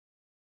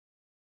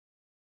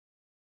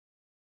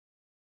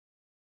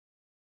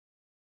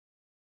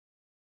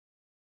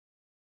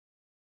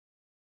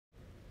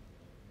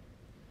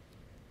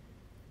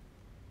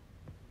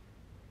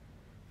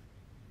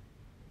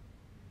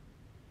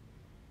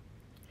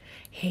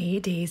Hey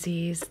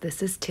daisies,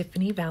 this is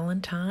Tiffany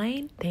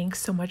Valentine. Thanks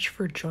so much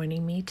for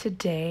joining me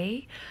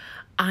today.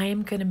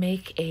 I'm going to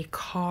make a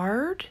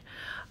card.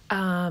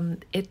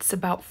 It's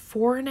about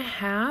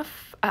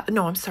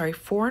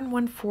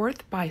 4.1/4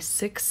 by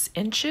 6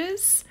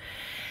 inches.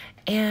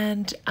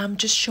 And I'm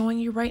just showing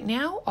you right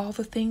now all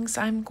the things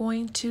I'm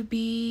going to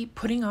be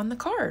putting on the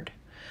card.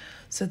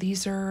 So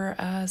these are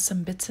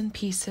some bits and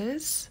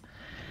pieces.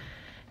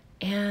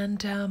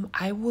 And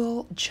I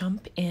will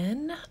jump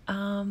in,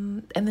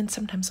 and then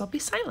sometimes I'll be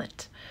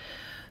silent.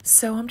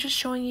 So I'm just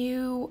showing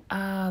you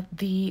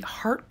the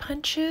heart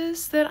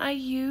punches that I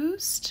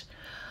used.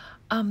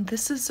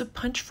 This is a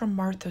punch from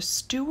Martha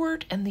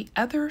Stewart, and the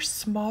other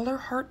smaller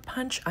heart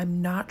punch,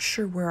 I'm not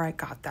sure where I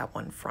got that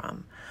one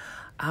from.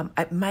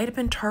 It might have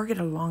been Target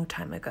a long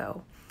time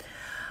ago.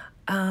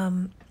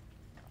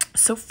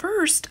 So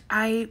first,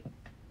 I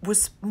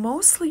was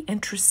mostly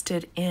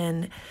interested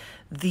in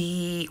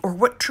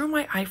what drew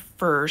my eye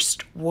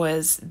first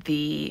was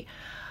the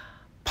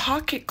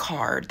pocket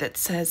card that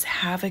says,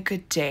 "Have a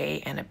good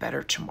day and a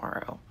better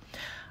tomorrow."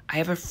 I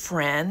have a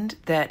friend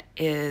that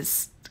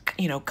is,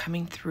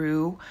 coming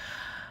through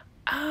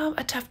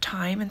a tough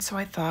time, and so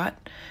I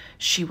thought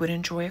she would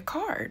enjoy a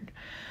card.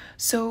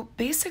 So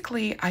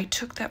basically, I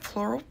took that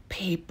floral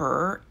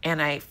paper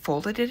and I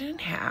folded it in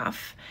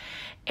half,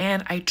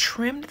 and I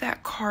trimmed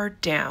that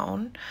card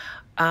down,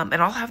 and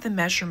I'll have the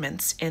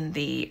measurements in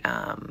the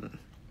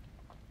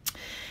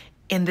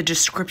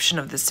description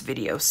of this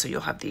video, so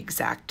you'll have the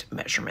exact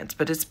measurements.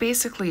 But it's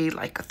basically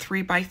like a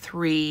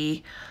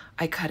 3x3.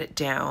 I cut it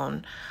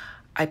down.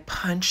 I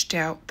punched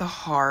out the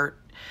heart,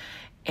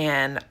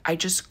 and I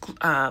just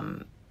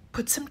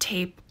put some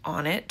tape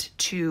on it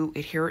to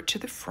adhere it to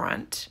the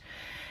front.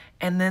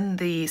 And then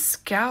the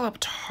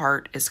scalloped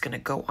heart is going to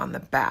go on the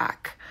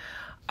back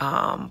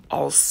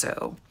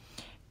also.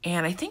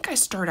 And I think I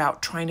start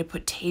out trying to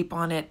put tape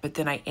on it, but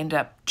then I end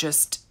up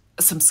just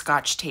some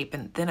Scotch tape,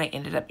 and then I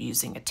ended up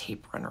using a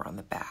tape runner on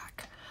the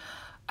back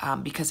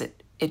because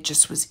it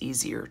just was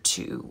easier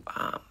to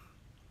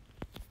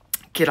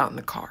get on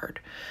the card.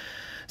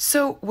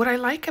 So what I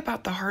like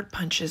about the heart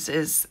punches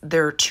is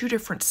there are two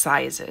different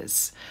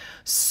sizes.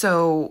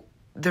 So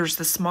there's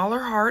the smaller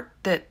heart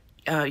that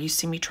you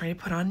see me trying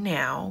to put on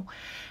now,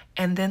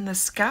 and then the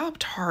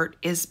scalloped heart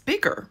is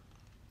bigger.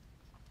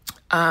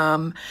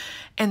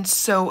 And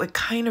so it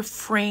kind of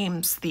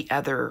frames the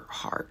other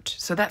heart.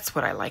 So that's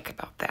what I like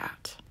about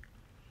that.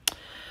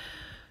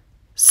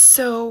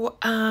 So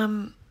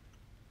I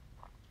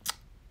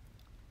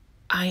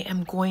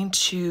am going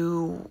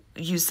to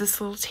use this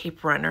little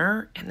tape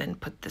runner and then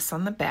put this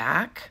on the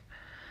back.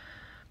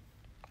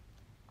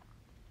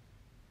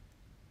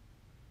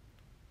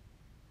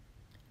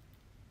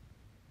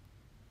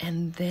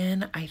 And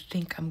then I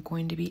think I'm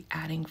going to be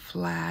adding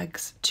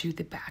flags to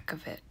the back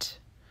of it.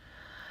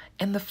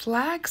 And the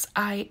flags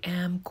I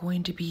am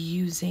going to be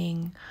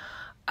using,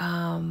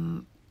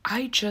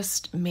 I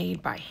just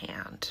made by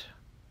hand.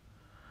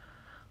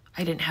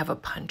 I didn't have a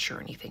punch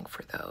or anything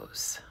for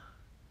those.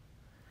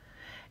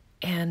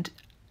 And,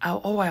 I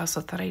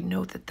also thought I'd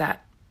note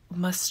that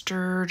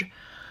mustard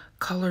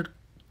colored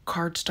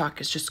cardstock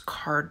is just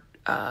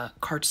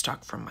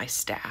cardstock from my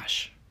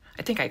stash.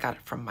 I think I got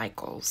it from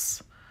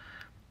Michael's.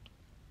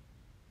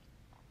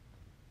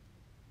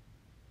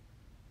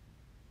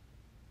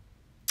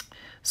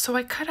 So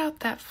I cut out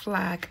that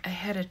flag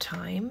ahead of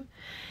time,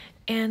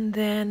 and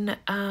then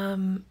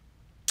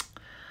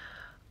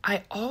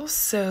I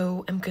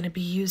also am going to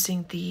be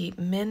using the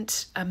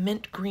mint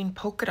green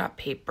polka dot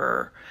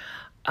paper,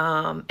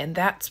 and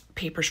that's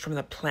papers from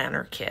the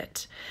planner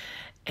kit.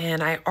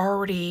 And I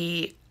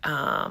already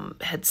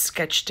had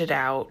sketched it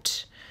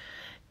out,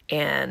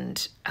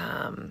 and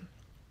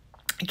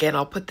again,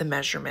 I'll put the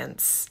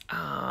measurements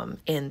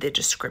in the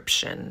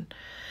description.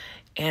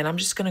 And I'm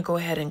just going to go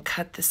ahead and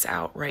cut this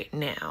out right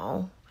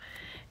now,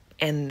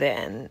 and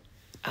then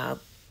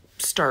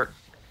start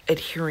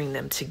adhering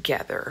them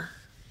together.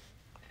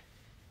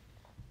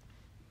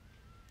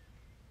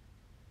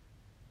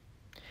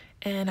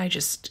 And I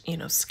just,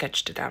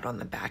 sketched it out on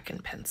the back in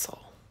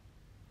pencil.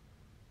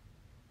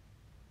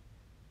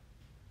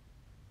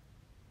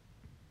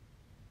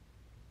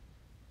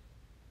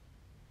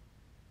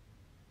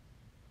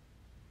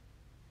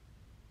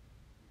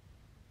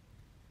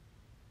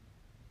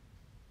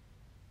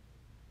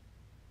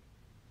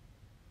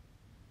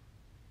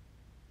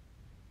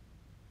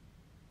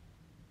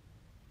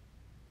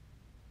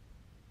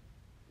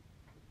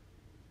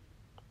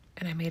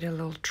 And I made a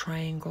little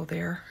triangle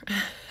there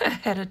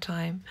ahead of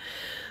time,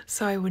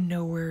 so I would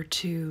know where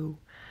to,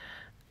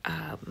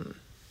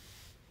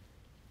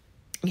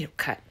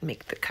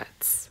 make the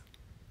cuts.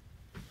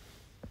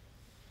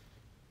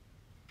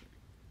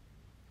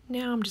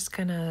 Now I'm just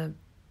gonna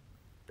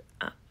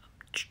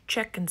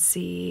check and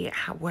see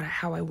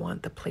how I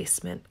want the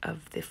placement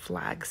of the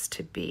flags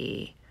to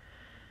be.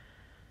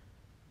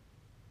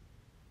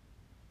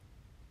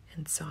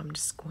 And so I'm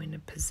just going to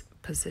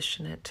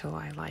position it till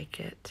I like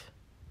it.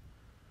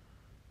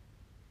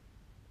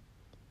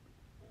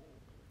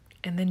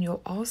 And then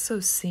you'll also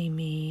see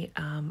me,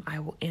 I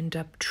will end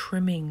up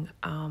trimming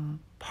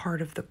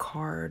part of the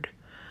card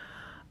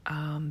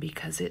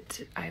because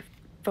I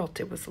felt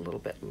it was a little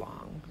bit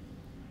long.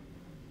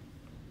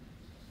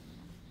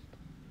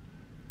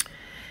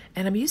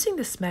 And I'm using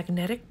this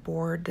magnetic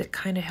board that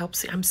kind of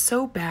helps. I'm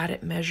so bad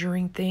at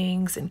measuring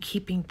things and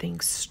keeping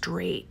things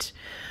straight,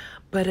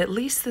 but at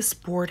least this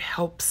board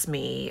helps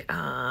me.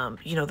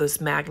 You know, those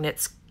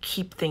magnets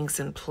keep things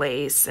in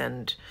place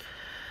and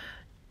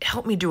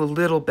help me do a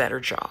little better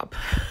job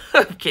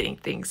of getting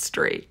things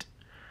straight.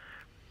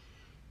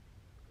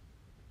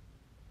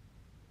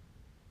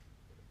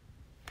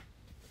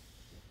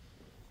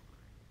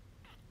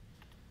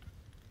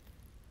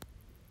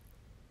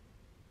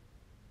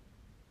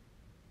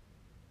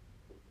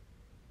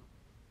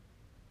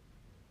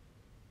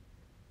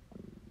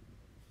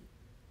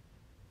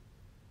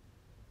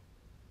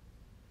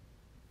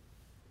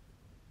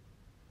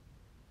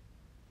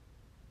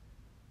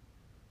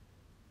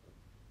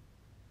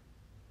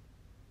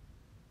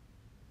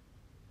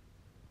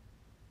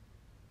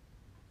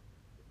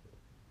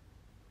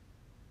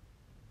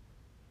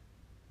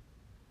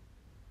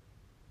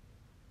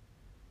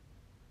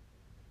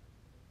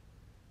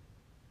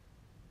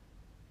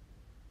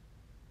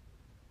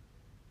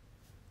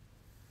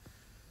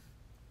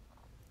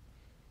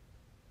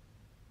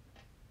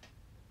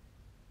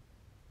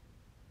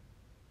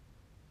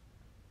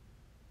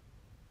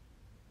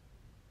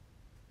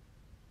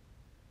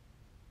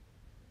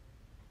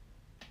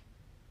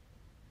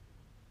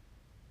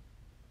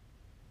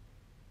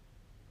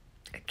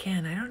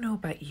 Again, I don't know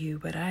about you,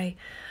 but I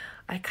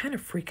kind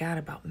of freak out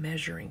about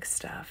measuring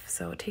stuff,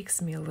 so it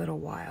takes me a little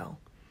while.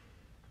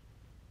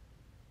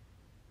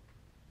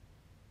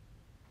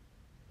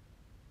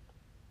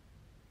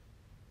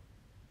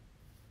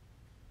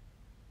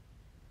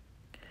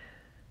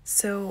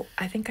 So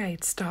I think I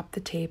stopped the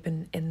tape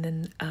and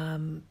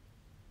then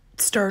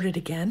started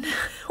again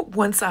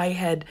once I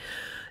had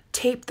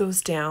taped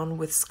those down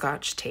with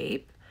Scotch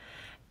tape.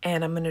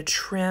 And I'm going to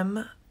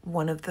trim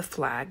one of the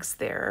flags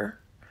there.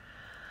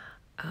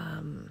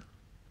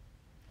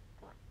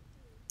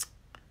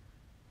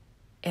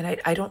 And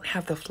I don't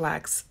have the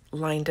flags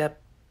lined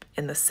up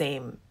in the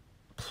same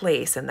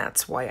place, and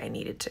that's why I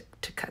needed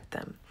to cut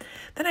them.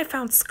 Then I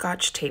found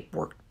Scotch tape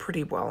worked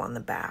pretty well on the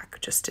back,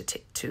 just to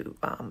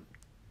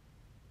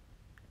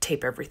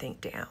tape everything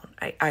down.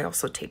 I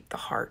also taped the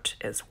heart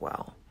as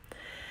well.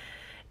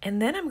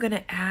 And then I'm going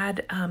to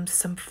add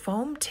some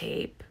foam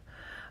tape,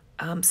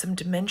 some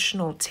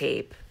dimensional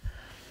tape.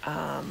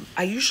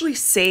 I usually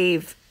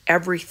save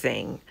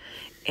everything,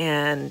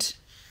 and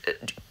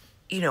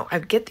you know, I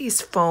get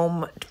these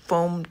foam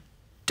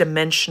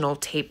dimensional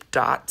tape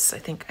dots. I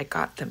think I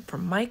got them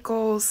from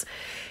Michael's.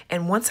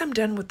 And once I'm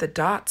done with the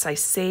dots, I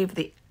save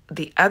the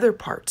other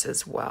parts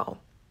as well.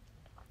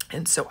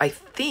 And so I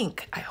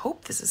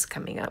hope this is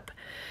coming up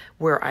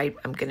where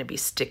I'm going to be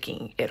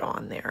sticking it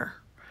on there.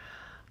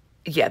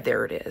 Yeah,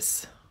 there it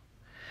is.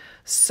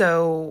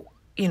 So,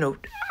 you know,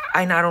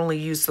 I not only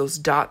use those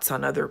dots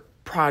on other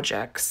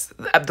projects,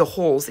 the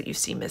holes that you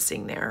see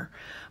missing there,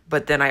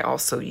 but then I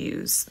also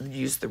use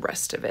the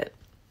rest of it.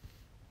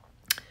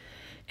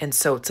 And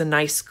so it's a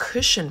nice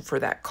cushion for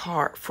that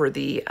card, for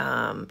the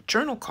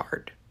journal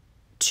card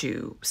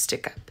to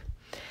stick up.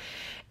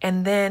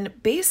 And then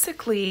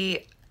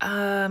basically,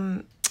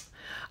 I'm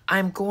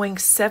going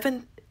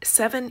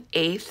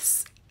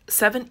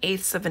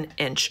 7/8 of an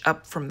inch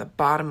up from the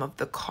bottom of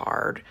the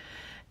card,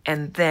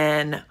 and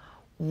then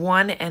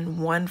 1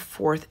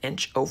 1/4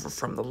 inch over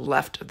from the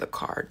left of the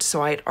card.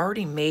 So I had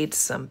already made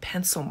some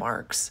pencil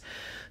marks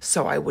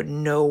so I would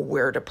know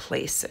where to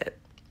place it.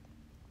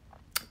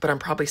 But I'm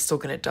probably still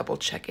going to double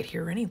check it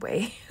here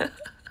anyway.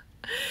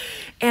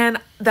 And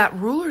that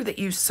ruler that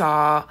you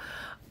saw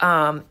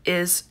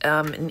is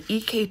an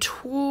EK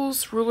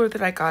Tools ruler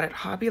that I got at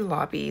Hobby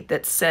Lobby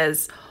that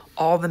says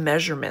all the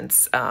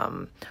measurements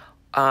of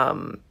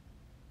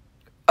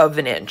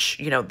an inch,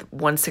 you know,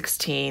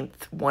 1/16,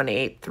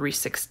 1/8,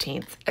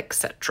 3/16,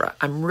 etc.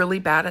 I'm really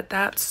bad at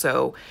that,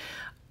 so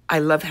I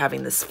love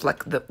having this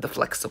the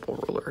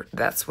flexible ruler.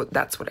 That's what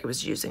I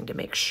was using to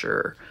make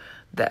sure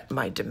that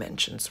my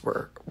dimensions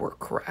were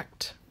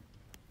correct.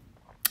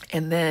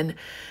 And then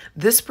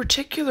this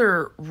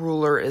particular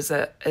ruler is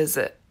a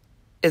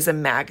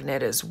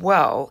magnet as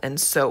well, and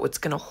so it's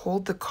going to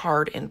hold the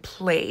card in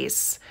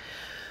place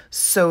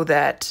so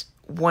that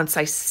once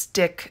I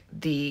stick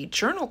the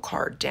journal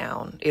card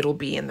down, it'll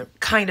be in the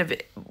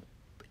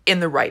in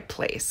the right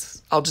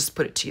place. I'll just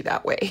put it to you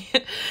that way.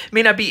 It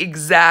may not be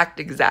exact,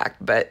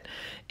 but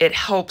it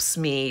helps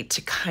me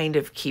to kind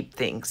of keep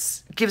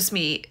things, gives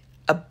me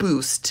a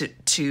boost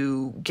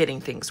to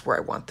getting things where I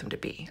want them to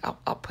be.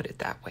 I'll put it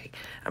that way.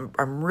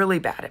 I'm really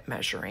bad at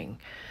measuring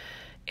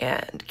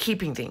and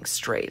keeping things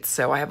straight.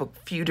 So I have a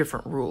few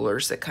different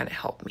rulers that kind of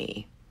help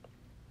me,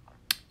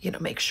 you know,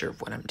 make sure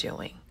of what I'm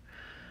doing.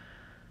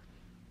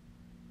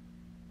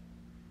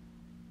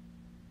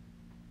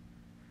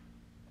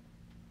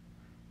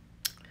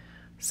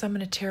 So I'm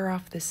going to tear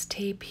off this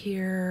tape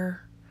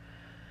here,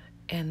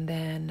 and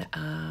then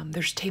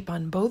there's tape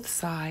on both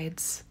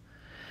sides.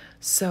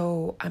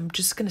 So I'm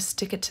just going to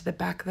stick it to the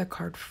back of the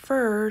card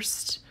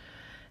first,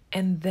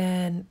 and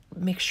then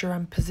make sure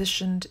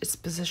it's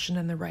positioned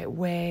in the right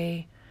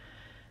way.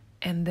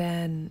 And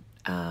then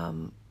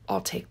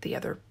I'll take the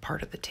other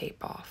part of the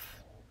tape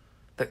off,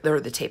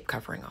 the tape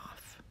covering off.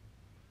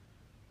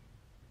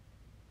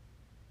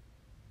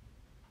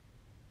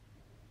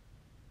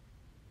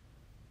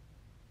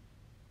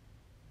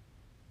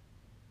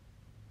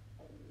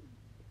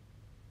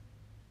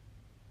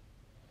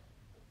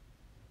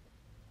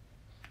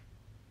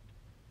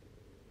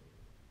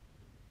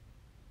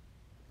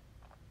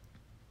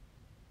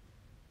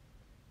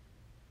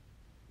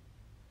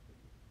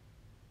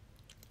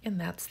 And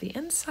that's the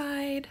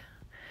inside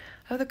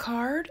of the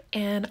card.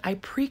 And I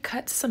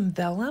pre-cut some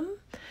vellum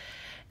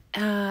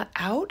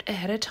out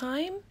ahead of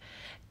time.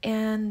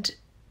 And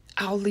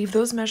I'll leave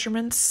those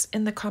measurements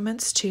in the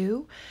comments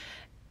too.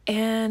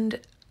 And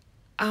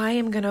I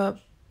am going to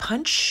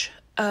punch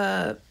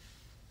the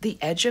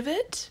edge of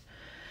it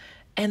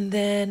and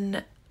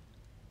then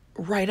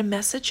write a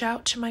message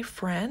out to my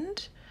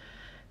friend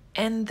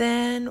and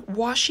then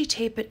washi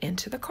tape it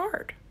into the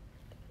card.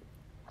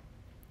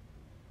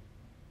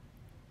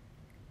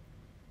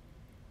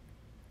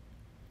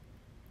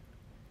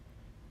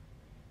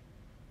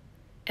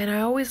 And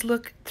I always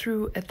look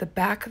through at the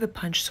back of the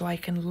punch so I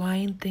can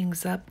line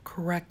things up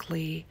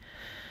correctly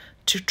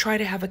to try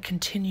to have a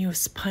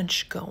continuous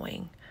punch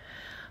going.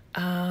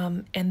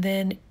 And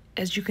then,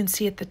 as you can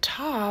see at the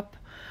top,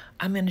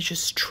 I'm going to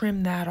just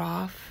trim that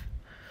off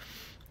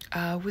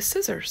with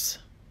scissors.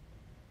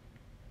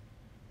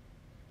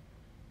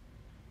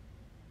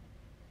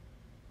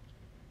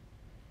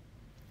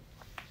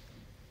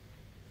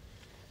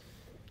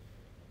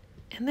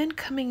 And then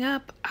coming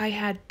up, I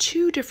had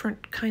two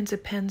different kinds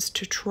of pens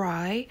to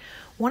try.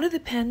 One of the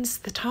pens,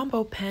 the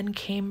Tombow pen,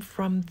 came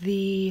from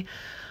the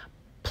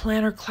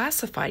Planner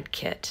Classified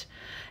kit.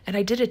 And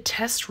I did a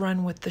test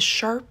run with the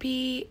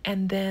Sharpie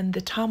and then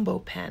the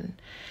Tombow pen.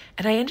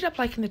 And I ended up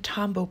liking the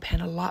Tombow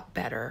pen a lot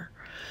better.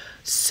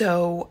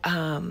 So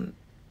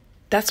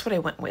that's what I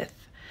went with.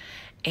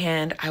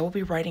 And I will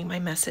be writing my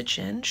message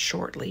in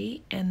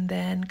shortly and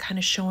then kind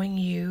of showing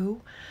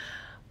you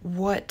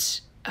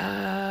what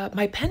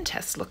my pen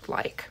test looked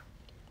like.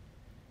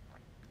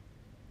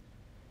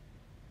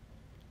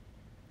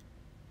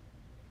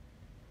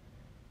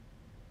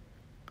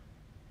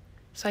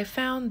 So I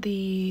found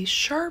the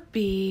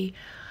Sharpie,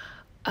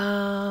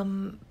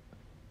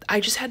 I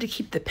just had to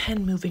keep the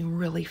pen moving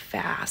really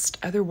fast.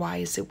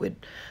 Otherwise it would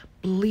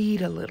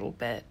bleed a little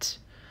bit.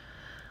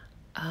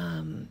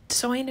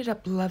 So I ended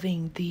up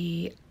loving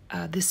the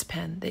this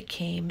pen that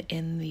came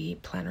in the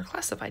Planner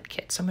Classified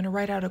kit. So I'm going to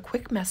write out a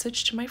quick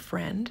message to my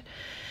friend.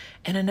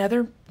 And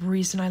another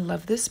reason I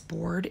love this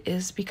board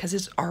is because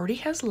it already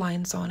has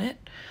lines on it.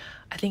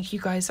 I think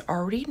you guys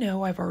already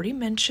know, I've already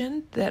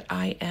mentioned that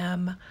I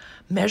am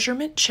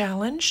measurement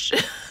challenged.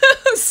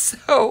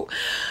 So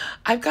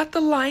I've got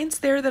the lines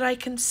there that I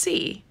can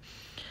see.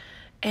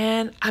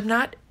 And I'm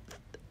not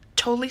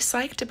totally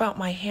psyched about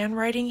my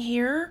handwriting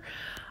here.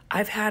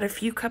 I've had a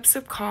few cups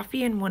of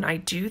coffee, and when I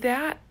do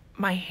that,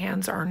 my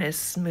hands aren't as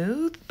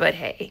smooth, but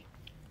hey,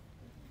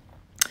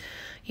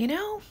 you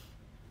know,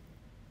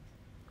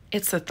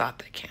 it's the thought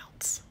that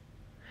counts.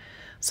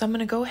 So I'm going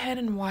to go ahead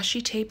and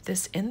washi tape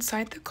this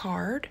inside the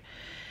card.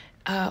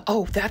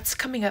 Oh, that's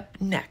coming up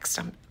next.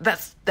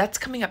 That's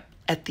coming up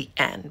at the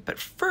end. But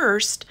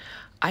first,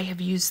 I have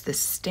used this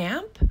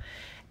stamp,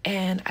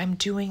 and I'm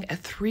doing a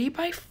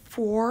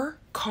 3x4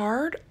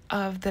 card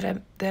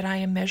that I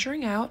am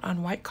measuring out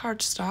on white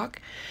cardstock,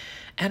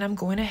 and I'm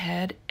going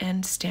ahead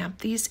and stamp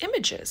these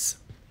images.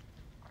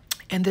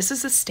 And this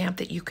is a stamp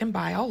that you can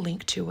buy. I'll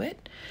link to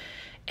it.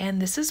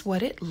 And this is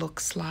what it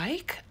looks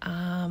like.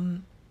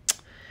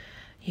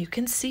 You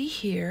can see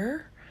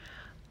here,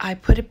 I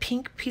put a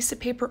pink piece of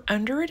paper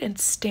under it and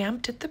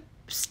stamped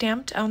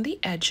on the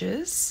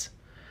edges.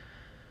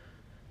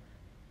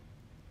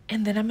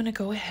 And then I'm going to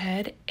go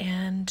ahead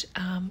and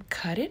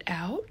cut it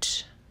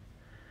out.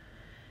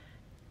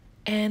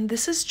 And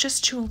this is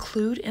just to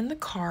include in the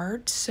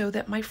card so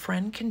that my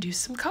friend can do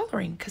some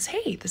coloring. Because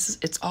hey,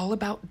 it's all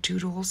about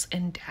doodles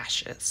and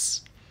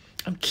dashes.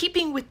 I'm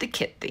keeping with the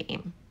kit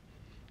theme.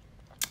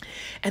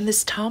 And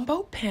this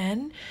Tombow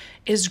pen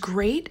is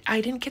great. I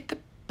didn't get the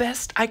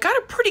best. I got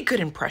a pretty good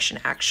impression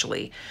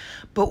actually.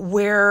 But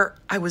where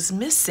I was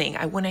missing,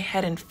 I went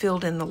ahead and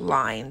filled in the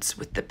lines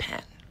with the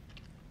pen.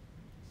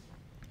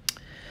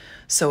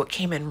 So it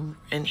came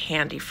in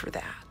handy for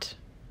that.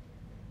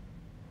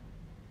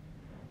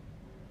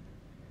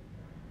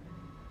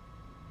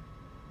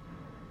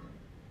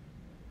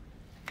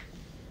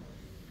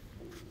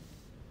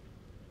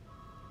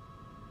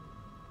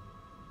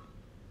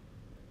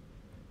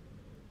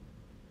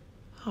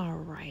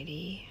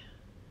 Alrighty.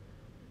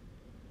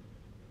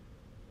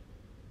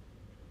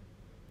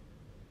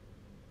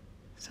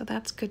 So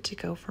that's good to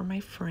go for my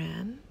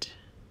friend.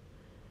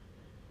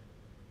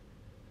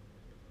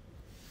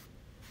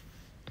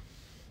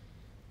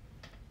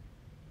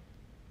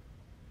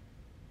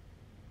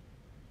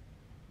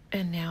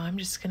 And now I'm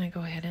just going to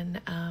go ahead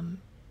and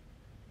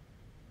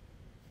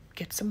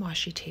get some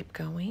washi tape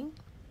going.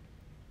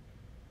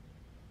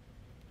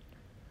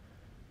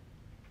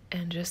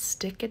 And just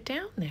stick it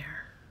down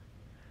there.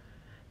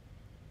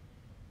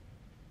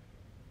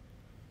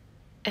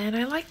 And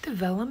I like the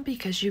vellum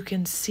because you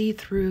can see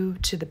through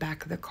to the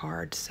back of the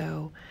card,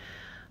 so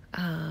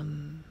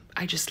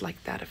I just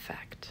like that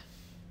effect.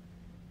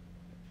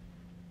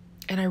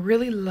 And I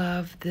really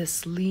love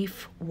this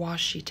leaf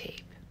washi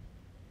tape.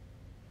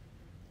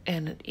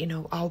 And, you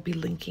know, I'll be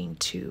linking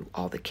to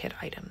all the kit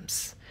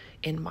items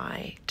in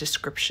my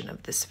description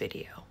of this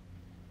video.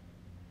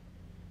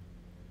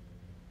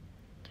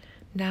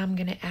 Now I'm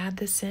going to add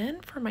this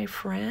in for my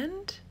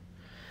friend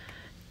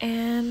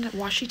and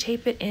washi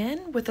tape it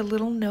in with a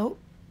little note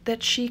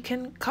that she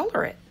can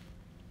color it.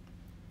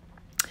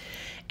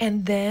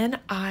 And then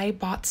I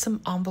bought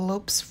some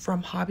envelopes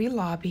from Hobby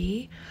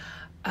Lobby.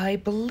 I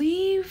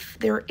believe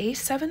they're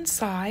A7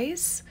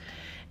 size,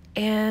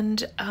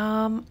 and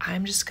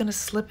I'm just going to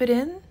slip it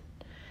in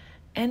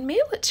and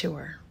mail it to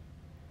her.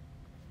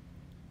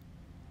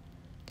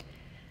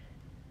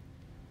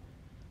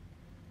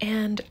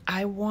 And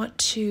I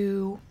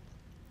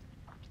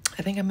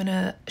think I'm going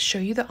to show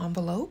you the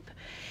envelope.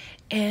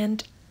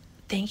 And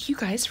thank you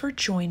guys for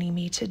joining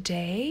me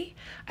today.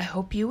 I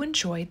hope you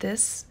enjoyed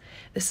this.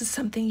 This is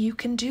something you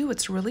can do.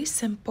 It's really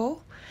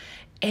simple.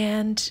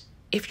 And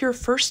if you're a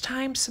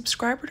first-time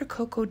subscriber to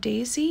Coco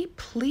Daisy,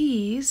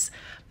 please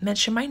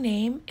mention my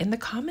name in the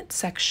comment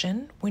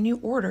section when you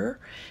order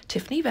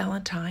Tiffany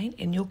Valentine,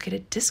 and you'll get a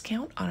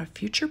discount on a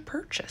future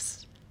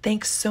purchase.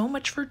 Thanks so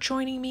much for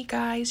joining me,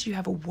 guys. You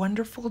have a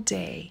wonderful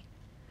day.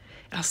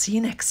 I'll see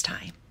you next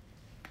time.